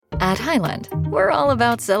At Highland, we're all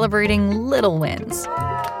about celebrating little wins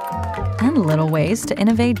and little ways to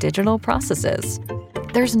innovate digital processes.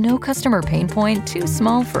 There's no customer pain point too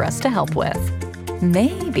small for us to help with.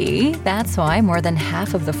 Maybe that's why more than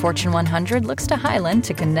half of the Fortune 100 looks to Highland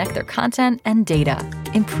to connect their content and data,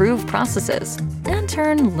 improve processes, and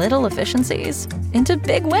turn little efficiencies into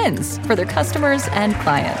big wins for their customers and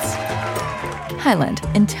clients. Highland,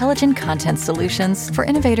 intelligent content solutions for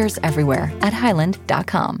innovators everywhere at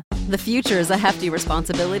highland.com. The future is a hefty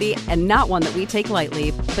responsibility and not one that we take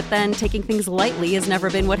lightly. But then taking things lightly has never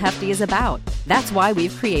been what Hefty is about. That's why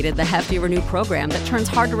we've created the Hefty Renew program that turns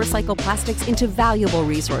hard-to-recycle plastics into valuable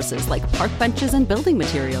resources like park benches and building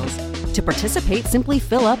materials. To participate, simply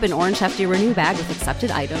fill up an orange Hefty Renew bag with accepted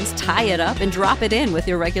items, tie it up, and drop it in with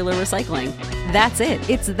your regular recycling. That's it.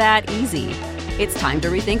 It's that easy. It's time to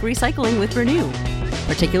rethink recycling with Renew.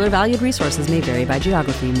 Particular valued resources may vary by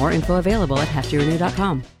geography. More info available at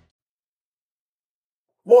heftyrenew.com.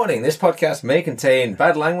 Warning, this podcast may contain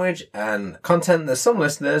bad language and content that some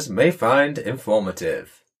listeners may find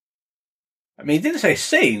informative. I mean, he didn't say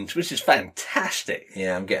scenes, which is fantastic.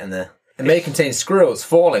 Yeah, I'm getting there. It may contain squirrels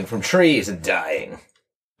falling from trees and dying.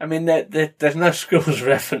 I mean, there's no squirrels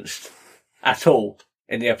referenced at all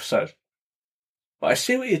in the episode. But I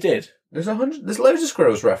see what you did. There's loads of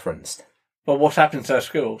squirrels referenced. But what happened to those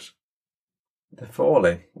squirrels? They're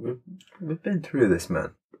falling. We've been through this,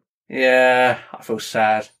 man. Yeah, I feel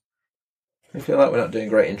sad. I feel like we're not doing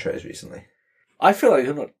great intros recently. I feel like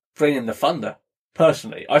you're not bringing the thunder,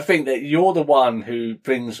 personally. I think that you're the one who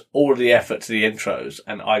brings all the effort to the intros,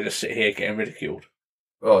 and I just sit here getting ridiculed.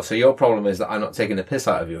 Oh, so your problem is that I'm not taking the piss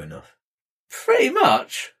out of you enough? Pretty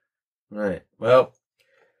much. Right. Well,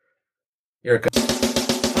 you're a good...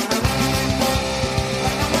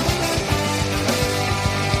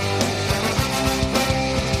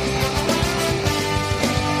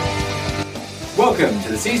 Welcome to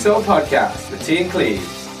the Seesaw Podcast with T and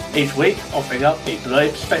Cleves. Each week, offering up a delayed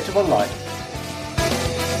perspective on life.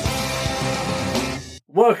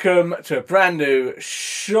 Welcome to a brand new,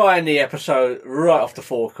 shiny episode right off the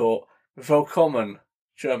forecourt. Willkommen,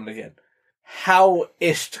 German again. How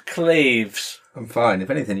ist Cleves? I'm fine. If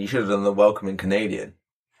anything, you should have done the welcoming Canadian.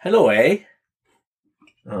 Hello, eh?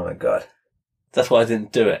 Oh my god. That's why I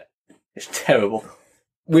didn't do it. It's terrible.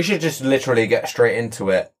 We should just literally get straight into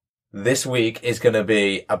it. This week is going to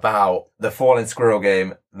be about the Fallen Squirrel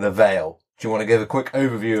game, The Veil. Do you want to give a quick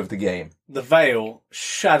overview of the game? The Veil,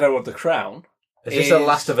 Shadow of the Crown. Is this The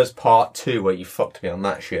Last of Us Part 2 where you fucked me on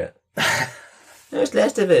that shit? It's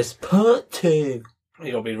Last of Us Part 2.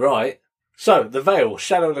 You'll be right. So, The Veil,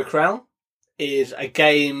 Shadow of the Crown is a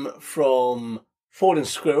game from Fallen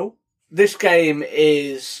Squirrel. This game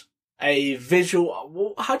is a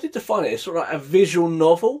visual... How do you define it? It's sort of like a visual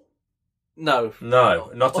novel? No,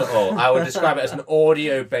 not at all. I would describe it as an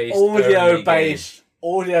audio-based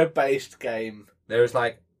game. There is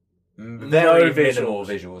like very minimal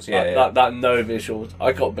visuals. Yeah, That no visuals.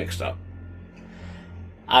 I got mixed up,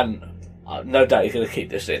 and no doubt you're going to keep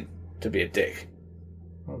this in to be a dick.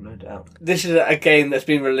 Oh, no doubt. This is a game that's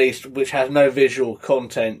been released which has no visual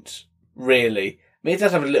content really. I mean, it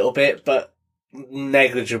does have a little bit, but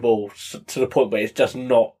negligible to the point where it does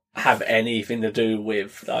not have anything to do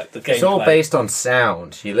with like the gameplay. It's all based on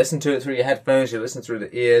sound. You listen to it through your headphones, you listen through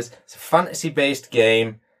the ears. It's a fantasy-based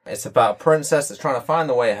game. It's about a princess that's trying to find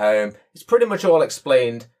the way home. It's pretty much all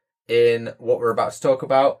explained in what we're about to talk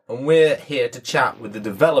about, and we're here to chat with the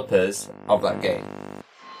developers of that game.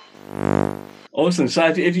 Awesome. So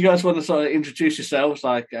if you guys want to sort of introduce yourselves,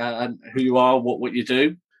 like and who you are, what you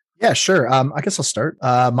do. Yeah, sure. I guess I'll start.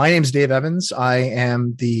 My name's Dave Evans. I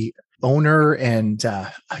am the owner and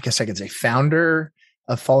I guess I could say founder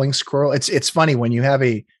of Falling Squirrel. It's funny when you have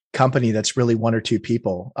a company that's really one or two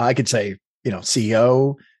people. I could say,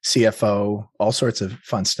 CEO, CFO, all sorts of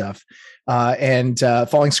fun stuff. And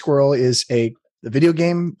Falling Squirrel is a video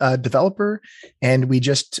game developer, and we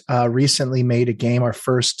just recently made a game, our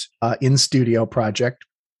first in-studio project,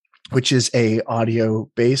 which is a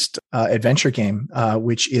audio-based adventure game,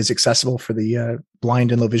 which is accessible for the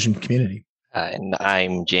blind and low vision community. And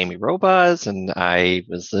I'm Jamie Robaz, and I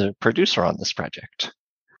was the producer on this project.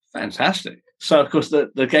 Fantastic. So, of course,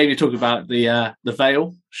 the game you're talking about, the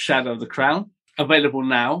Veil, Shadow of the Crown, available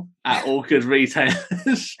now at all good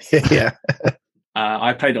retailers. Yeah.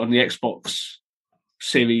 I played it on the Xbox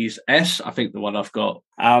Series S, I think the one I've got.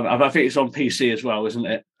 I think it's on PC as well, isn't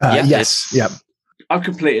it? Yes. Yep. I've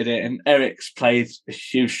completed it, and Eric's played a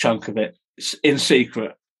huge chunk of it in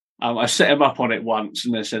secret. I set him up on it once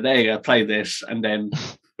and then said, there you go, play this. And then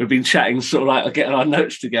we've been chatting, sort of like getting our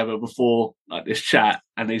notes together before like this chat.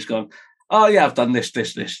 And he's gone, oh yeah, I've done this,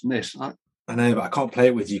 and this. I know, but I can't play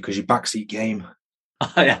it with you because you backseat game.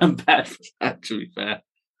 I am bad for that, to be fair.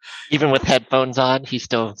 Even with headphones on, he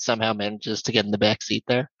still somehow manages to get in the back seat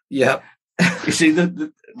there. Yep. You see,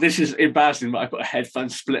 this is embarrassing, but I put a headphone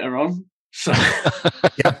splitter on, so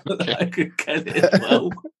I could get it as well.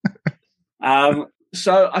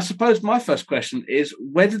 So I suppose my first question is,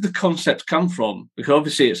 where did the concept come from? Because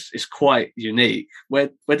obviously it's quite unique. Where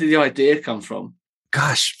did the idea come from?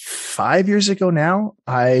 Gosh, 5 years ago now,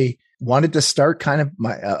 I wanted to start kind of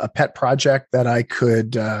a pet project that I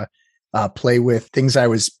could play with things I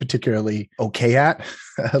was particularly okay at,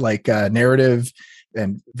 like narrative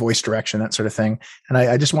and voice direction, that sort of thing. And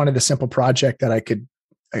I just wanted a simple project that I could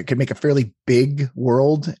make a fairly big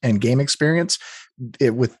world and game experience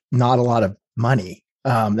with not a lot of money.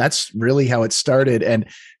 That's really how it started. And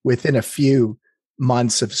within a few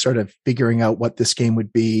months of sort of figuring out what this game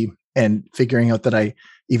would be and figuring out that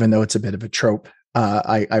even though it's a bit of a trope,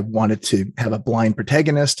 I wanted to have a blind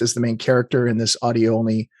protagonist as the main character in this audio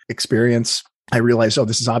only experience. I realized,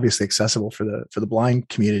 this is obviously accessible for the blind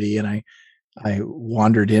community. And I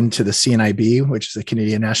wandered into the CNIB, which is the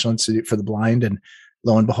Canadian National Institute for the Blind. And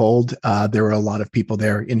lo and behold, there were a lot of people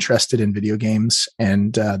there interested in video games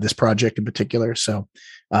and this project in particular. So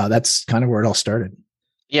that's kind of where it all started.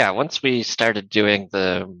 Yeah, once we started doing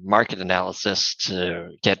the market analysis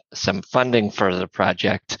to get some funding for the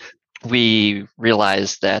project, we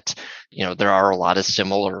realized that, there are a lot of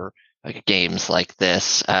similar games like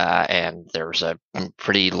this, and there's a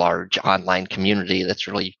pretty large online community that's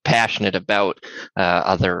really passionate about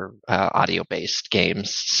other audio-based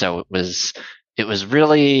games. So it was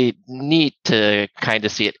really neat to kind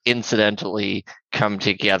of see it incidentally come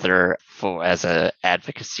together as an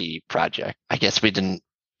advocacy project. I guess we didn't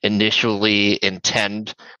initially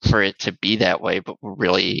intend for it to be that way, but we're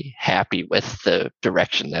really happy with the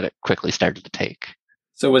direction that it quickly started to take.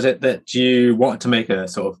 So was it that you wanted to make a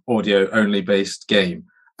sort of audio only based game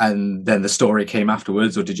and then the story came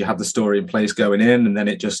afterwards, or did you have the story in place going in and then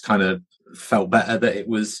it just kind of felt better that it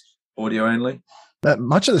was audio only?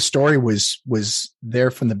 Much of the story was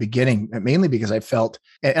there from the beginning, mainly because I felt,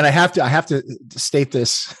 and I have to state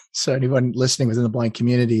this so anyone listening within the blind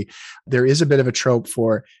community, there is a bit of a trope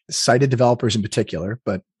for sighted developers in particular,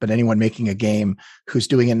 but anyone making a game who's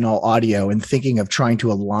doing it in all audio and thinking of trying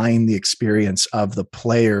to align the experience of the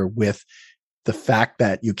player with the fact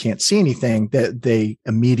that you can't see anything, that they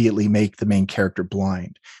immediately make the main character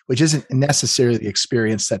blind, which isn't necessarily the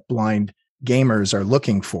experience that blind gamers are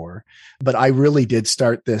looking for. But I really did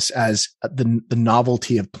start this as the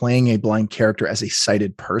novelty of playing a blind character as a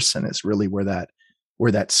sighted person is really where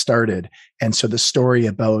that started. And so the story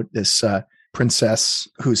about this princess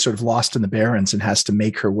who's sort of lost in the Barrens and has to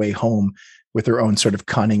make her way home with her own sort of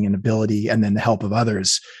cunning and ability, and then the help of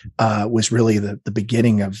others, was really the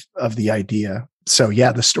beginning of the idea. So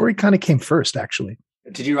yeah, the story kind of came first, actually.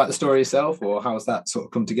 Did you write the story yourself, or how has that sort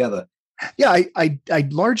of come together? Yeah, I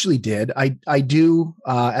largely did. I do,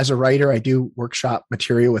 as a writer, I do workshop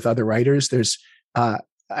material with other writers. There's,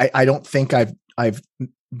 I don't think I've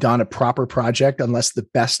done a proper project unless the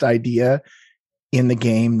best idea in the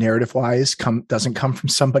game, narrative wise, doesn't come from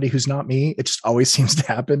somebody who's not me. It just always seems to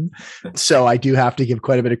happen. So I do have to give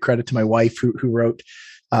quite a bit of credit to my wife who wrote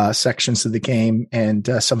sections of the game, and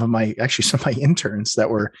some of my interns that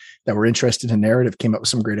were interested in narrative came up with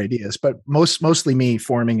some great ideas, but mostly me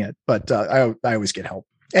forming it. But I always get help,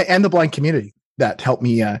 and the blind community that helped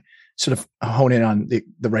me sort of hone in on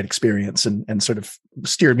the right experience and sort of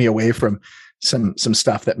steered me away from some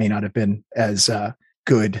stuff that may not have been as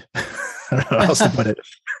good. I don't know how else to put it.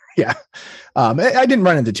 Yeah, I didn't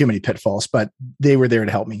run into too many pitfalls, but they were there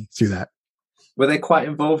to help me through that. Were they quite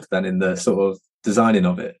involved then in the sort of designing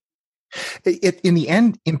of it? In the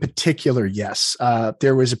end, in particular, yes.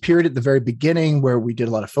 There was a period at the very beginning where we did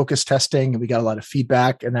a lot of focus testing and we got a lot of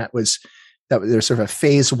feedback, and that was sort of a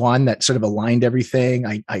phase one that sort of aligned everything.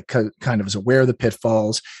 I kind of was aware of the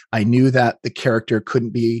pitfalls. I knew that the character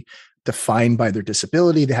couldn't be defined by their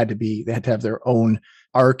disability. They had to have their own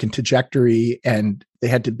arc and trajectory, and they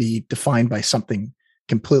had to be defined by something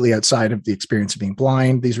completely outside of the experience of being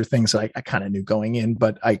blind. These were things I kind of knew going in,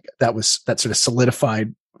 but that sort of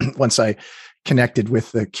solidified once I connected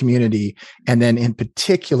with the community. And then in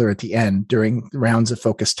particular at the end, during the rounds of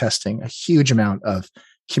focus testing, a huge amount of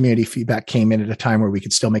community feedback came in at a time where we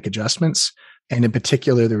could still make adjustments. And in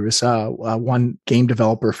particular, there was one game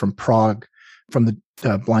developer from Prague, from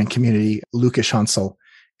the blind community, Lukas Hansel,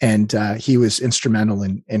 and he was instrumental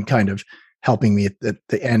in kind of helping me at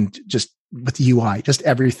the end, just with the UI, just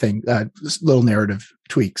everything, just little narrative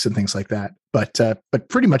tweaks and things like that. but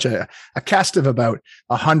pretty much a cast of about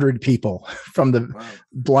 100 people from the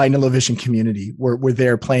blind and low vision community were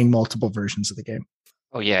there playing multiple versions of the game.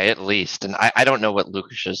 Oh yeah, at least. And I don't know what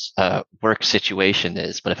Lucas's work situation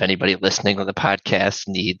is, but if anybody listening to the podcast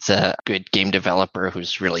needs a good game developer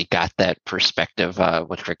who's really got that perspective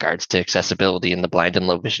with regards to accessibility in the blind and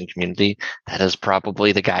low vision community, that is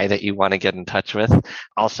probably the guy that you want to get in touch with.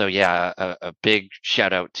 Also, yeah, a big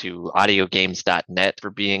shout out to audiogames.net for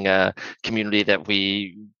being a community that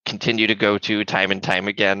we continue to go to time and time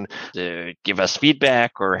again to give us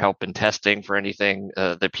feedback or help in testing for anything.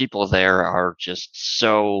 The people there are just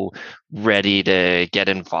so ready to get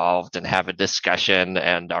involved and have a discussion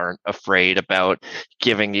and aren't afraid about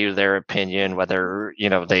giving you their opinion, whether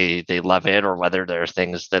they love it or whether there are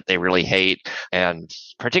things that they really hate. And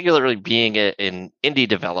particularly being an indie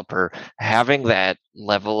developer, having that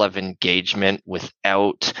level of engagement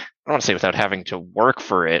without, I don't want to say without having to work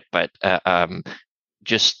for it, but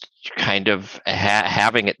just kind of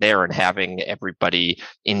having it there and having everybody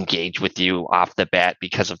engage with you off the bat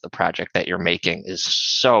because of the project that you're making is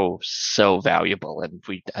so valuable. And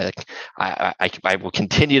I will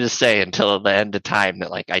continue to say until the end of time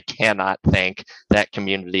that I cannot thank that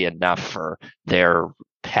community enough for their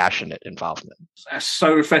passionate involvement. It's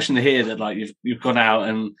so refreshing to hear that you've gone out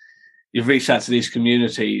and you've reached out to these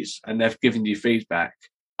communities and they've given you feedback.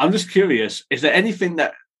 I'm just curious, is there anything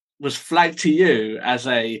that was flagged to you as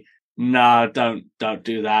no, don't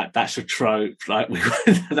do that. That's a trope.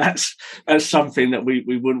 That's something that we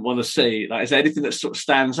wouldn't want to see. Is there anything that sort of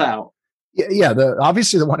stands out? Yeah.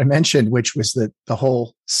 Obviously the one I mentioned, which was the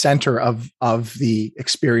whole center of the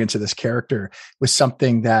experience of this character, was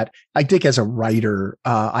something that I think as a writer,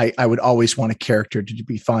 I would always want a character to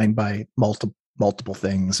be defined by multiple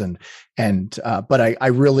things, but I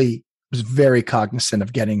really was very cognizant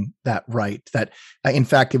of getting that right. That in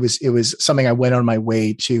fact, it was something I went on my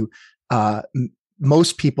way to.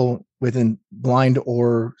 Most people within blind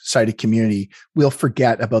or sighted community will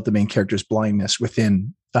forget about the main character's blindness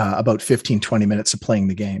within about 15, 20 minutes of playing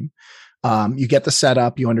the game. You get the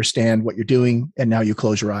setup, you understand what you're doing, and now you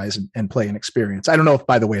close your eyes and play an experience. I don't know if,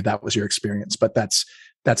 by the way, that was your experience, but that's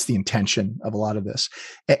the intention of a lot of this.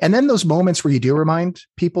 And then those moments where you do remind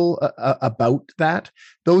people about that,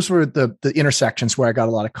 those were the intersections where I got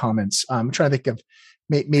a lot of comments. I'm trying to think of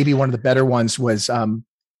maybe one of the better ones was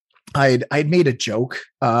I'd made a joke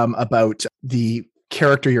about the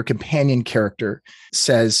character, your companion character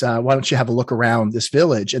says, why don't you have a look around this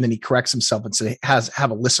village? And then he corrects himself and say,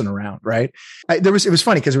 have a listen around, right? It was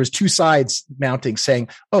funny because there was two sides mounting saying,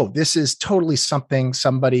 oh, this is totally something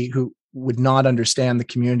somebody who would not understand the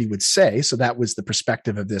community would say. So that was the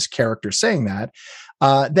perspective of this character saying that.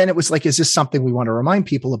 Then it was like, is this something we want to remind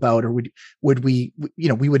people about? Or would we,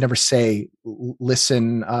 we would never say,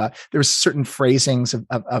 listen, there's certain phrasings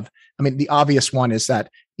the obvious one is that,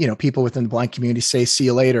 people within the blind community say, see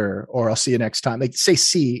you later, or I'll see you next time. They say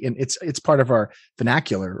see, and it's part of our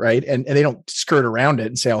vernacular, right? And they don't skirt around it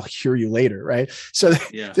and say, I'll hear you later, right? So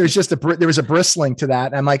yeah. There was a bristling to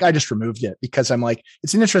that. I'm like, I just removed it because I'm like,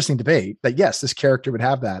 it's an interesting debate that yes, this character would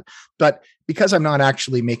have that. But because I'm not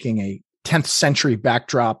actually making a 10th century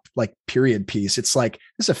backdrop, period piece, it's like,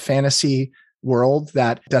 this is a fantasy world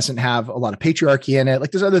that doesn't have a lot of patriarchy in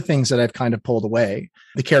it. There's other things that I've kind of pulled away.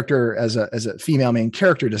 The character as a female main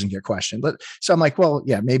character doesn't get questioned. So I'm like, well,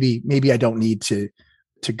 yeah, maybe I don't need to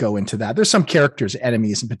go into that. There's some characters,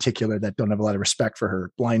 enemies in particular, that don't have a lot of respect for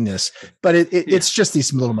her blindness, but it's just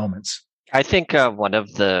these little moments. I think one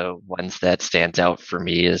of the ones that stands out for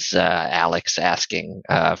me is Alex asking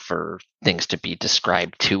for things to be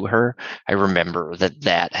described to her. I remember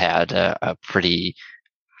that had a pretty,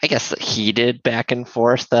 I guess, heated back and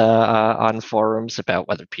forth on forums about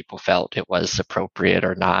whether people felt it was appropriate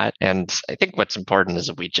or not. And I think what's important is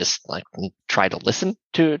that we just try to listen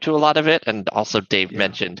to a lot of it. And also Dave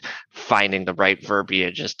mentioned finding the right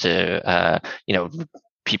verbiage as to,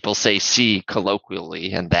 people say see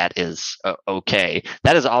colloquially, and that is okay.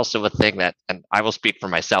 That is also a thing that, and I will speak for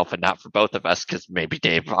myself and not for both of us, because maybe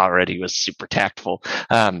Dave already was super tactful.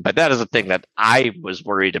 But that is a thing that I was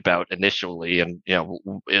worried about initially, and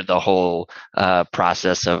the whole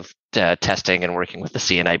process of testing and working with the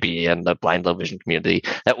CNIB and the blind low vision community.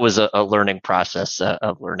 That was a learning process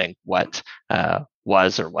of learning what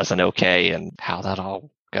was or wasn't okay and how that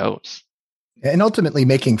all goes. And ultimately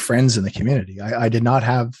making friends in the community. I did not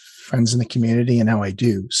have friends in the community, and now I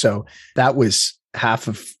do. So that was half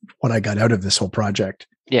of what I got out of this whole project.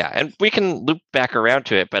 Yeah, and we can loop back around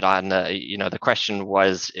to it, but on the question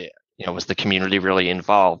was, was the community really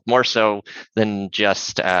involved, more so than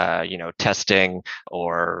just testing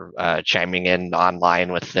or chiming in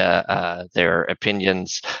online with their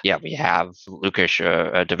opinions. Yeah, we have Lucas,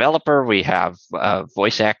 a developer. We have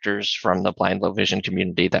voice actors from the blind low vision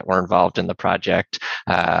community that were involved in the project.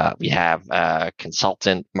 We have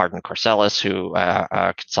consultant Martin Corsellis, who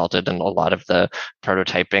consulted in a lot of the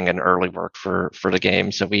prototyping and early work for the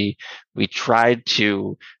game. So we tried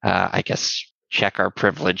to, check our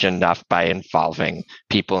privilege enough by involving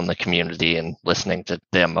people in the community and listening to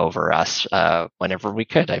them over us whenever we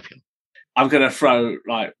could, I feel. I'm going to throw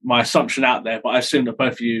my assumption out there, but I assume that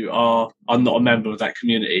both of you are not a member of that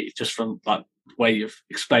community, just from the way you've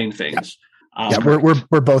explained things.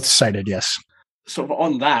 We're both cited, yes. Sort of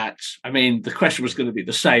on that, I mean, the question was going to be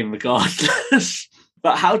the same regardless.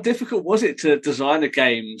 But how difficult was it to design a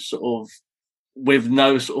game sort of with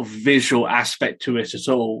no sort of visual aspect to it at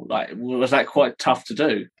all? Was that quite tough to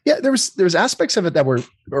do? Yeah, there was aspects of it that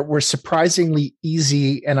were surprisingly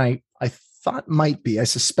easy, and I thought might be, I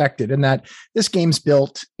suspected, in that this game's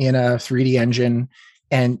built in a 3D engine,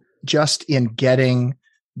 and just in getting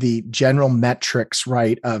the general metrics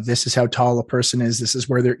right of this is how tall a person is, this is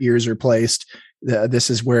where their ears are placed, this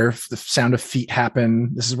is where the sound of feet happen,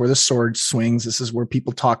 this is where the sword swings, this is where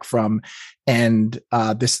people talk from, and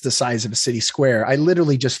this is the size of a city square. I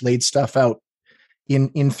literally just laid stuff out in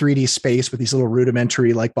 3D space with these little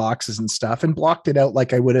rudimentary boxes and stuff, and blocked it out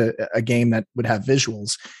like I would a game that would have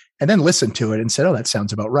visuals, and then listened to it and said, oh, that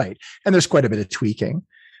sounds about right. And there's quite a bit of tweaking.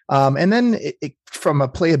 And then from a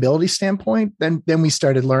playability standpoint, then we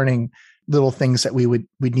started learning little things that we'd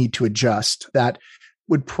need to adjust that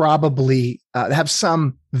would probably have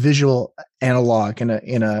some visual analog in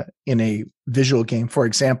a visual game. For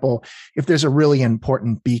example, if there's a really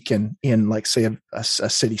important beacon in say a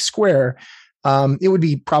city square, it would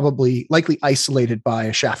be likely isolated by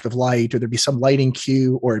a shaft of light, or there'd be some lighting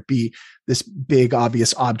cue, or it'd be this big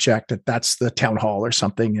obvious object that's the town hall or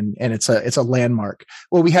something, and it's a landmark.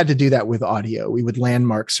 Well, we had to do that with audio. We would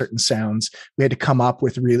landmark certain sounds. We had to come up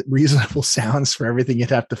with reasonable sounds for everything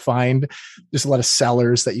you'd have to find. There's a lot of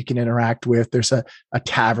cellars that you can interact with. There's a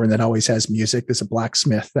tavern that always has music. There's a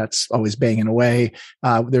blacksmith that's always banging away.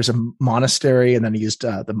 There's a monastery, and then he used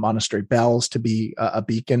the monastery bells to be a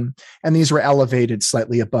beacon. And these were elevated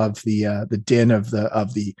slightly above the din of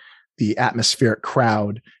the atmospheric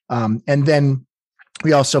crowd. And then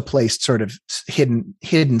we also placed sort of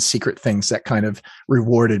hidden secret things that kind of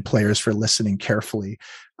rewarded players for listening carefully.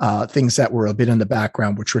 Things that were a bit in the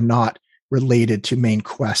background, which were not related to main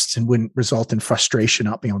quests and wouldn't result in frustration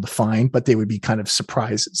not being able to find, but they would be kind of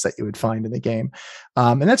surprises that you would find in the game.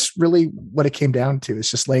 And that's really what it came down to,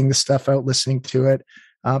 is just laying the stuff out, listening to it.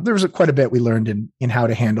 There was quite a bit we learned in how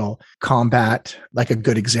to handle combat. A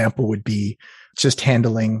good example would be just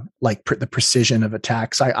handling the precision of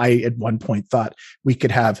attacks. I at one point thought we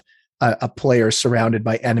could have a player surrounded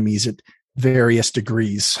by enemies at various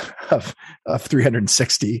degrees of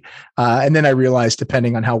 360. And then I realized,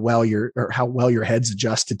 depending on how well your head's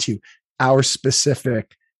adjusted to our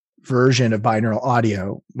specific version of binaural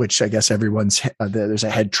audio, which I guess there's a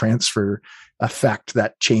head transfer effect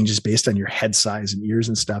that changes based on your head size and ears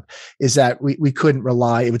and stuff, is that we couldn't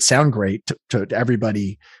rely. It would sound great to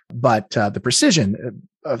everybody, but the precision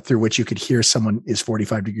through which you could hear someone is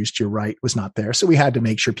 45 degrees to your right was not there. So we had to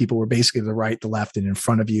make sure people were basically to the right, the left, and in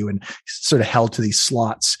front of you, and sort of held to these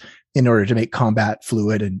slots in order to make combat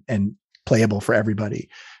fluid and playable for everybody.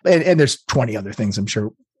 And there's 20 other things, I'm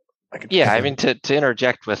sure. Yeah, I mean, to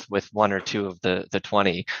interject with one or two of the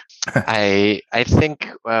 20, I think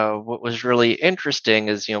what was really interesting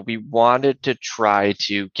is, we wanted to try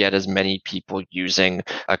to get as many people using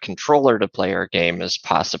a controller to play our game as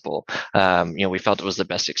possible. We felt it was the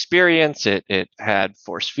best experience. It had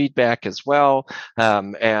force feedback as well.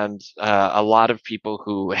 And a lot of people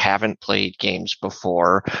who haven't played games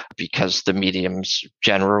before, because the medium's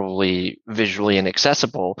generally visually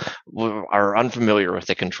inaccessible, are unfamiliar with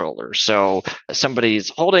the controller. So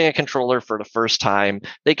somebody's holding a controller for the first time,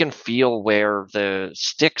 they can feel where the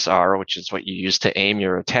sticks are, which is what you use to aim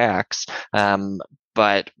your attacks.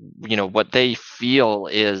 But what they feel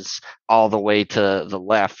is all the way to the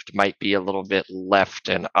left might be a little bit left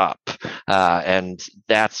and up. And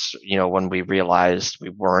that's, when we realized we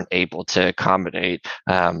weren't able to accommodate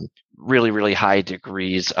really, really high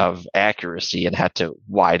degrees of accuracy and had to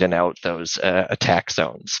widen out those attack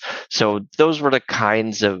zones. So those were the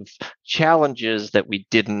kinds of challenges that we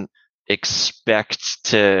didn't expect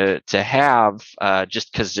to have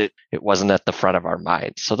just because it wasn't at the front of our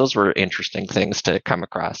minds. So those were interesting things to come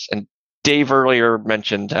across. And Dave earlier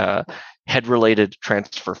mentioned head-related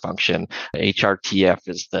transfer function. HRTF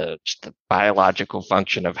is just the biological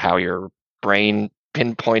function of how your brain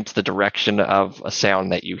pinpoints the direction of a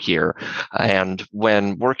sound that you hear. And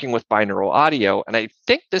when working with binaural audio, and I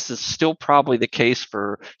think this is still probably the case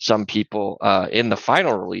for some people in the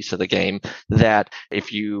final release of the game, that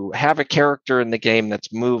if you have a character in the game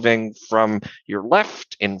that's moving from your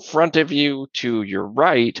left in front of you to your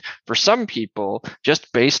right, for some people,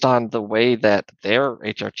 just based on the way that their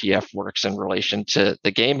HRTF works in relation to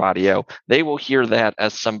the game audio, they will hear that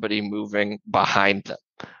as somebody moving behind them.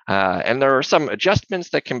 And there are some adjustments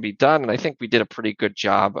that can be done, and I think we did a pretty good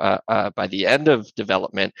job by the end of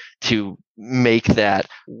development to make that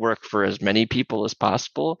work for as many people as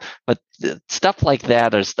possible. But stuff like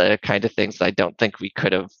that is the kind of things that I don't think we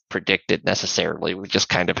could have predicted necessarily. We just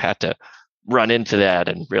kind of had to run into that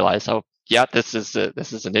and realize, oh, yeah, this is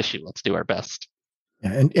an issue. Let's do our best.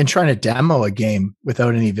 Yeah, and trying to demo a game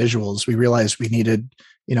without any visuals, we realized we needed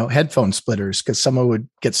headphone splitters, because someone would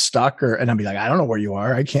get stuck and I'd be like, I don't know where you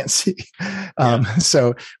are. I can't see.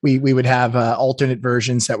 So we would have alternate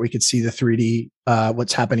versions that we could see the 3D,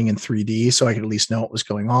 what's happening in 3D. So I could at least know what was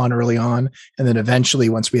going on early on. And then eventually,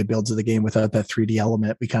 once we had built the game without that 3D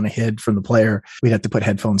element, we kind of hid from the player. We'd have to put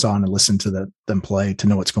headphones on and listen to them play to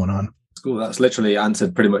know what's going on. Cool. That's literally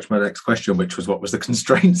answered pretty much my next question, which was what was the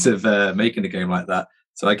constraints of making a game like that?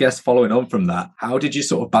 So I guess following on from that, how did you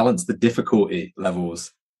sort of balance the difficulty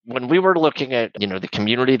levels? When we were looking at, the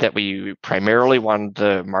community that we primarily wanted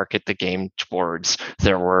to market the game towards,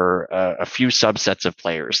 there were a few subsets of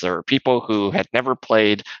players. There were people who had never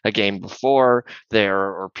played a game before. There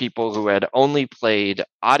were people who had only played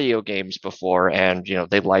audio games before, and,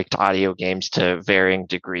 they liked audio games to varying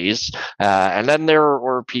degrees. And then there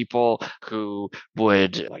were people who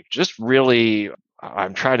would just really,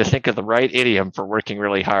 I'm trying to think of the right idiom for working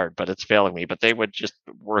really hard, but it's failing me. But they would just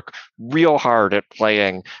work real hard at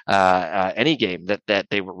playing any game that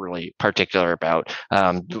they were really particular about,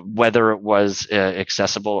 whether it was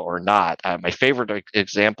accessible or not. My favorite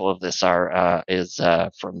example of this is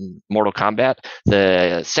from Mortal Kombat.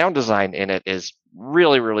 The sound design in it is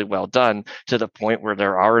really, really well done, to the point where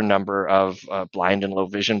there are a number of blind and low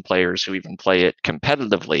vision players who even play it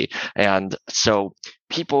competitively. And so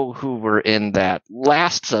people who were in that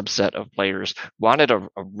last subset of players wanted a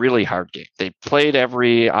really hard game. They played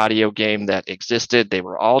every audio game that existed. They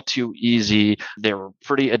were all too easy. They were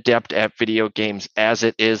pretty adept at video games as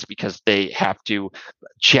it is, because they have to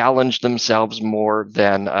challenge themselves more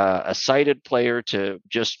than a sighted player to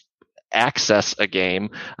just access a game,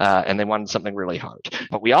 and they wanted something really hard.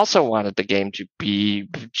 But we also wanted the game to be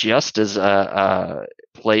just as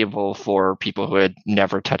playable for people who had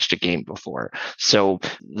never touched a game before. So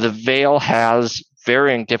the Veil has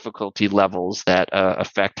varying difficulty levels that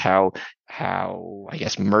affect how I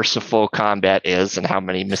guess merciful combat is and how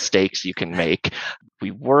many mistakes you can make.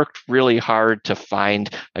 We worked really hard to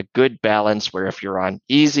find a good balance where if you're on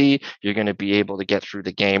easy, you're going to be able to get through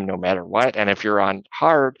the game no matter what. And if you're on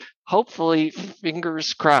hard, hopefully,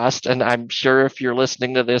 fingers crossed, and I'm sure if you're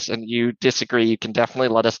listening to this and you disagree, you can definitely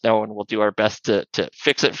let us know and we'll do our best to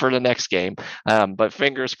fix it for the next game. But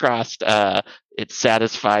fingers crossed, it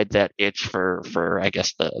satisfied that itch for I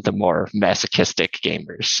guess the more masochistic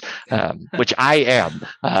gamers, which I am.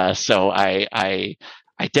 So I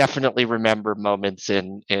definitely remember moments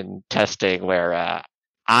in testing where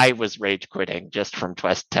I was rage quitting just from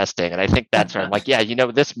testing, and I think that's where I'm like, yeah,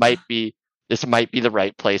 this might be the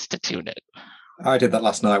right place to tune it. I did that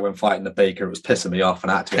last night when fighting the baker. It was pissing me off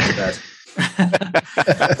and I had to get to bed.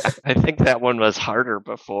 I think that one was harder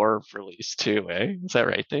before release too, eh? Is that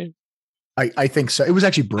right, Dave? I think so. It was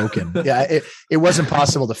actually broken. Yeah, it wasn't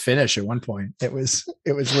possible to finish at one point. It was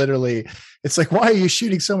literally, it's like, why are you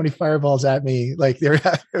shooting so many fireballs at me? Like it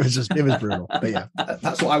was brutal. But yeah,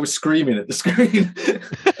 that's what I was screaming at the screen.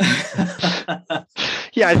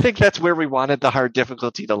 Yeah, I think that's where we wanted the hard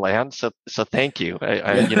difficulty to land. So thank you.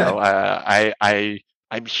 I'm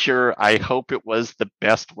sure, I hope it was the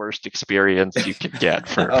best, worst experience you could get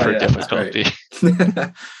for difficulty.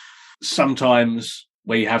 Sometimes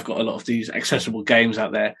where you have got a lot of these accessible games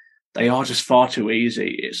out there, they are just far too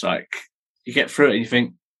easy. It's like you get through it and you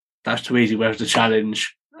think, that's too easy, where's the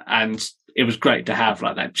challenge? And it was great to have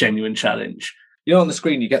like that genuine challenge. On the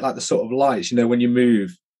screen you get like the sort of lights, when you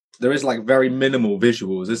move, there is like very minimal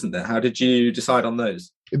visuals, isn't there? How did you decide on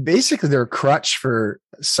those? Basically, they're a crutch for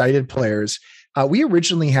sighted players. We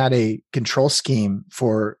originally had a control scheme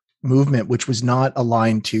for movement, which was not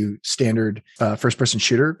aligned to standard first-person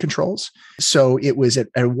shooter controls. So it was at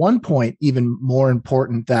one point even more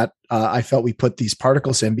important that I felt we put these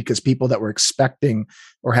particles in, because people that were expecting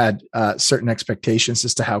or had certain expectations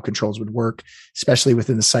as to how controls would work, especially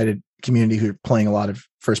within the sighted community who are playing a lot of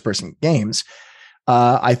first-person games,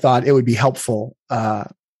 I thought it would be helpful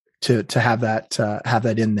to have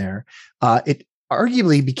that in there. It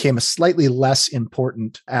arguably became a slightly less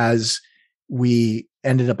important as we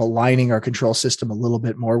ended up aligning our control system a little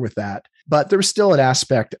bit more with that. But there was still an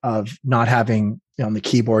aspect of not having, on the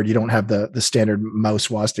keyboard, you don't have the standard mouse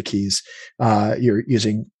WASD keys. You're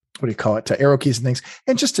using, what do you call it, arrow keys and things.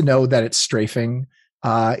 And just to know that it's strafing,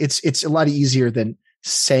 it's a lot easier than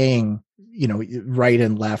saying, right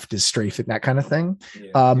and left is strafing, that kind of thing.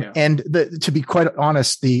 And to be quite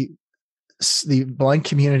honest, the blind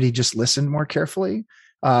community just listened more carefully.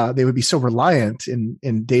 They would be so reliant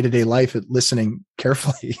in day-to-day life at listening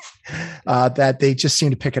carefully that they just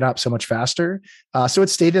seem to pick it up so much faster. So it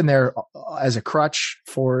stayed in there as a crutch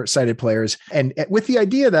for sighted players. And with the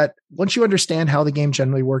idea that once you understand how the game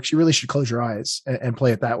generally works, you really should close your eyes and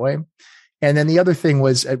play it that way. And then the other thing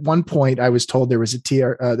was, at one point I was told there's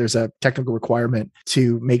a technical requirement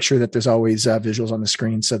to make sure that there's always visuals on the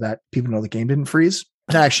screen so that people know the game didn't freeze.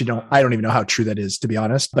 I don't even know how true that is, to be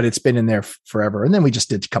honest, but it's been in there forever. And then we just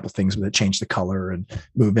did a couple things with it, changed the color and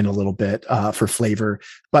movement a little bit for flavor,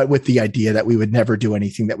 but with the idea that we would never do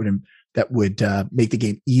anything that would make the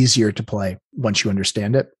game easier to play once you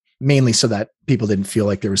understand it, mainly so that people didn't feel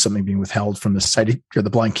like there was something being withheld from the sighted or the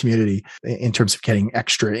blind community in terms of getting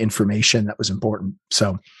extra information that was important.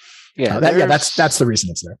 So that's the reason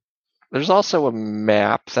it's there. There's also a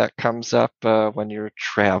map that comes up when you're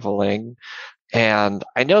traveling. And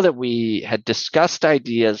I know that we had discussed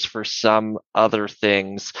ideas for some other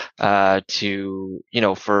things for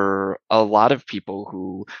a lot of people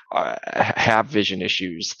who have vision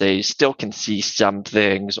issues. They still can see some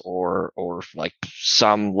things or like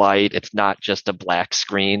some light. It's not just a black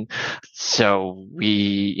screen. So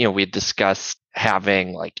we had discussed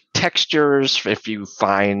having like textures if you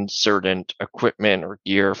find certain equipment or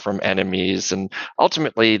gear from enemies, and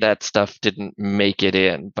ultimately that stuff didn't make it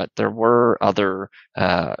in, but there were other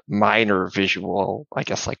minor visual, I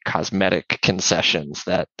guess, like cosmetic concessions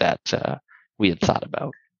that we had thought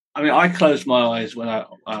about. I mean, I closed my eyes when I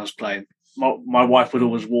was playing. My wife would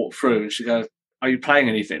always walk through and she'd go, "Are you playing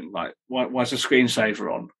anything? Like, why's the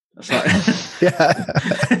screensaver on?" It's like,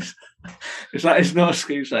 yeah. It's like, it's not a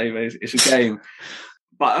screensaver, it's a game.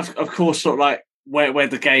 But of course, sort of like where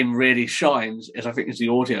the game really shines is, I think, is the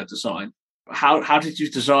audio design. How did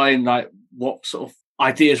you design, like, what sort of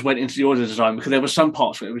ideas went into the audio design? Because there were some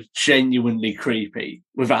parts where it was genuinely creepy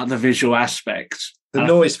without the visual aspects. The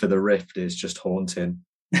noise for the rift is just haunting.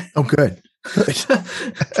 Oh, good.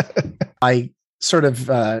 I sort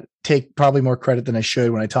of take probably more credit than I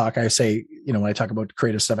should when I talk. I say, when I talk about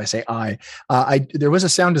creative stuff, I say there was a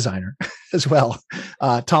sound designer as well,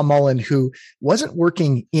 Tom Mullen, who wasn't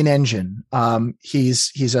working in engine.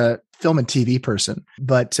 He's a film and TV person,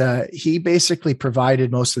 but he basically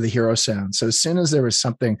provided most of the hero sound. So as soon as there was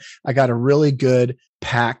something, I got a really good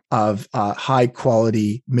pack of high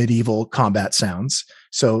quality medieval combat sounds.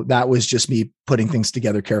 So that was just me putting things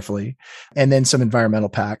together carefully, and then some environmental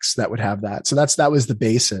packs that would have that. So that was the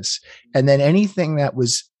basis. And then anything that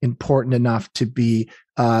was important enough to be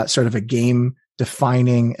sort of a game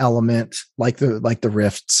defining element, like the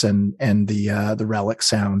rifts and the relic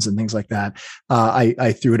sounds and things like that,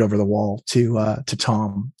 I threw it over the wall to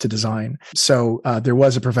Tom to design. So there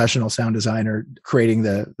was a professional sound designer creating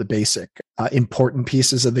the basic important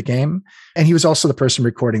pieces of the game, and he was also the person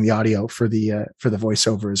recording the audio for the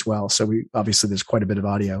voiceover as well. So obviously there's quite a bit of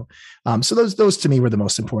audio. So those to me were the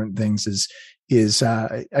most important things.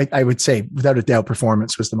 I would say without a doubt,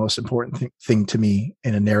 performance was the most important thing to me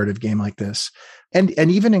in a narrative game like this. And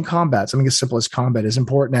even in combat, something as simple as combat, as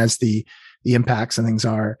important as the impacts and things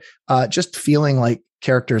are, just feeling like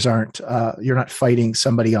characters you're not fighting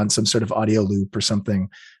somebody on some sort of audio loop or something,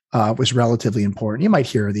 was relatively important. You might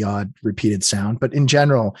hear the odd repeated sound, but in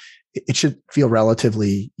general, it should feel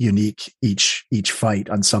relatively unique each fight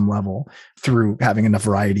on some level, through having enough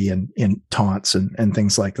variety in taunts and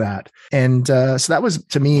things like that. And so that was,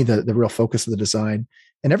 to me, the real focus of the design.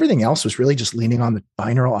 And everything else was really just leaning on the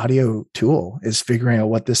binaural audio tool, is figuring out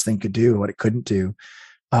what this thing could do, what it couldn't do.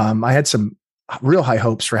 I had some real high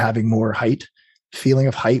hopes for having more feeling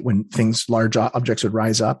of height when large objects would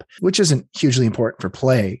rise up, which isn't hugely important for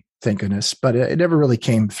play, thank goodness, but it never really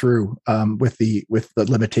came through with the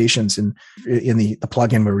limitations in the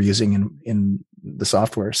plugin we were using in the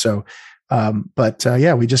software. So But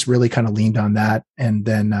we just really kind of leaned on that, and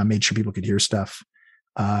then made sure people could hear stuff,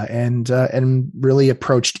 and really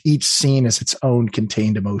approached each scene as its own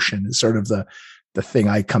contained emotion. Is sort of the thing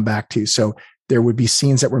I come back to. So there would be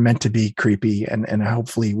scenes that were meant to be creepy, and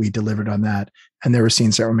hopefully we delivered on that. And there were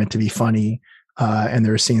scenes that were meant to be funny, and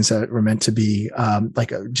there were scenes that were meant to be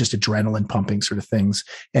just adrenaline pumping sort of things.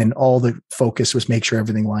 And all the focus was make sure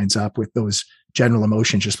everything lines up with those general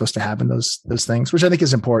emotions you're supposed to have in those things, which I think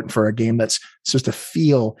is important for a game that's supposed to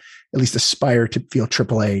feel, at least aspire to feel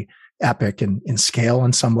AAA epic and in scale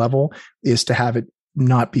on some level, is to have it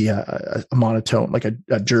not be a monotone, like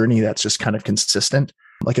a journey that's just kind of consistent,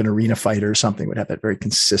 like an arena fighter or something would have that very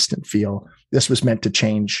consistent feel. This was meant to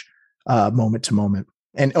change moment to moment.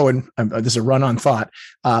 And there's a run-on thought,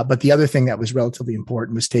 but the other thing that was relatively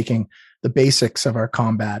important was taking the basics of our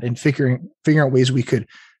combat and figuring out ways we could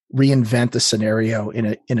reinvent the scenario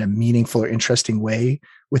in a meaningful or interesting way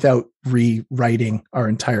without rewriting our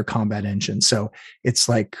entire combat engine. So it's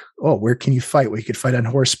like, where can you fight? Well, you could fight on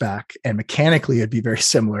horseback, and mechanically it'd be very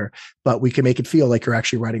similar, but we can make it feel like you're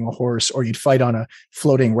actually riding a horse, or you'd fight on a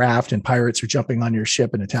floating raft and pirates are jumping on your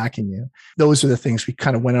ship and attacking you. Those are the things we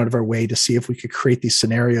kind of went out of our way to see if we could create these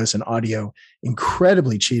scenarios in audio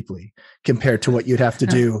incredibly cheaply compared to what you'd have to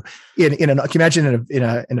do can you imagine in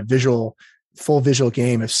a full visual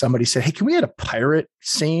game, if somebody said, hey, can we add a pirate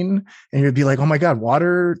scene? And you'd be like, oh my God,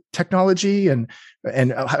 water technology. And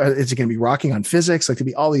is it going to be rocking on physics? Like, there'd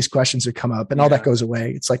be all these questions that come up, and all that goes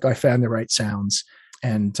away. It's like, I found the right sounds,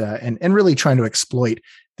 and really trying to exploit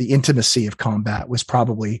the intimacy of combat was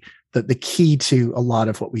probably the key to a lot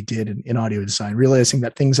of what we did in audio design, realizing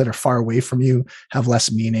that things that are far away from you have less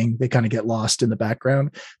meaning. They kind of get lost in the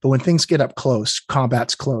background. But when things get up close,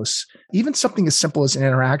 combat's close, even something as simple as an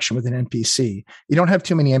interaction with an NPC, you don't have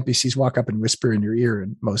too many NPCs walk up and whisper in your ear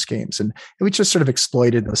in most games. And we just sort of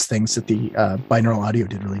exploited those things that the binaural audio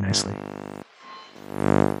did really nicely.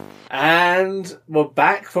 And we're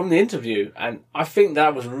back from the interview, and I think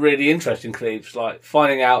that was really interesting, Cleves, like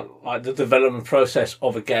finding out like the development process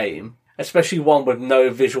of a game, especially one with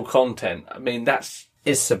no visual content. I mean,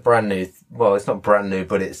 it's a brand new. Well, it's not brand new,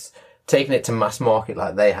 but it's taking it to mass market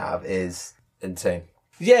like they have is insane.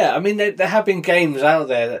 Yeah, I mean, there have been games out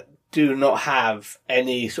there that do not have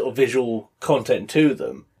any sort of visual content to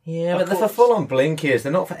them. Yeah, but they're for full-on blinkies.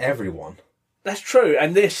 They're not for everyone. That's true,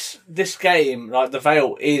 and this game, like The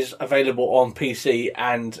Veil, is available on PC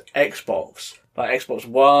and Xbox. Like Xbox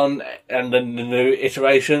One, and then the new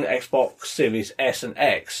iteration, Xbox Series S and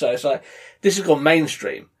X. So it's like, this has gone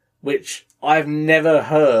mainstream, which I've never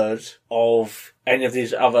heard of any of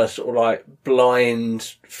these other sort of like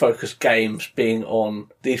blind focused games being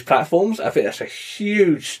on these platforms. I think that's a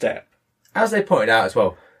huge step. As they pointed out as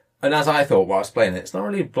well, and as I thought while I was playing it, it's not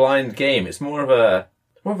really a blind game. It's more of an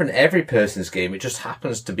every person's game. It just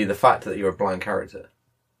happens to be the fact that you're a blind character.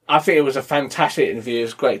 I think it was a fantastic interview.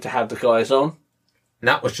 It's great to have the guys on. And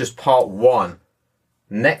that was just part one.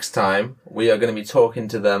 Next time, we are going to be talking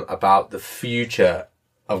to them about the future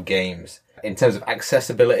of games in terms of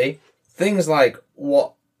accessibility. Things like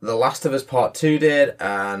what The Last of Us Part 2 did,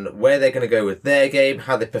 and where they're going to go with their game,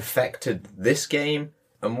 how they perfected this game,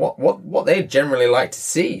 and what they generally like to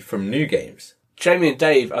see from new games. Jamie and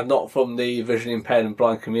Dave are not from the visually impaired and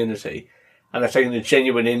blind community, and they're taking a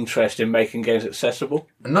genuine interest in making games accessible.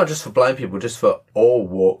 And not just for blind people, just for all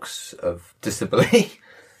walks of disability.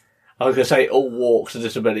 I was going to say all walks of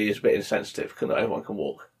disability is a bit insensitive, because not everyone can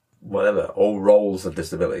walk. Whatever, all roles of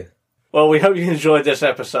disability. Well, we hope you enjoyed this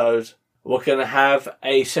episode. We're going to have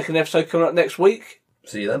a second episode coming up next week.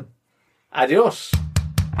 See you then. Adios.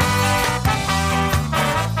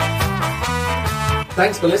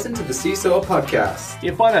 Thanks for listening to the Seesaw Podcast.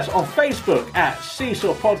 You can find us on Facebook at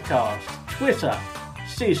Seesaw Podcast, Twitter,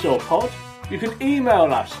 Seesaw Pod. You can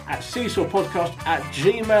email us at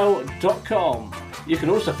seesawpodcast@gmail.com. You can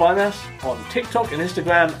also find us on TikTok and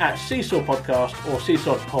Instagram at Seesaw Podcast or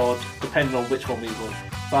Seesaw Pod, depending on which one we would.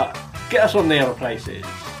 But get us on the other places.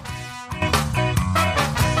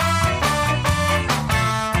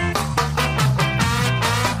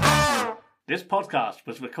 This podcast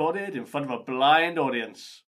was recorded in front of a blind audience.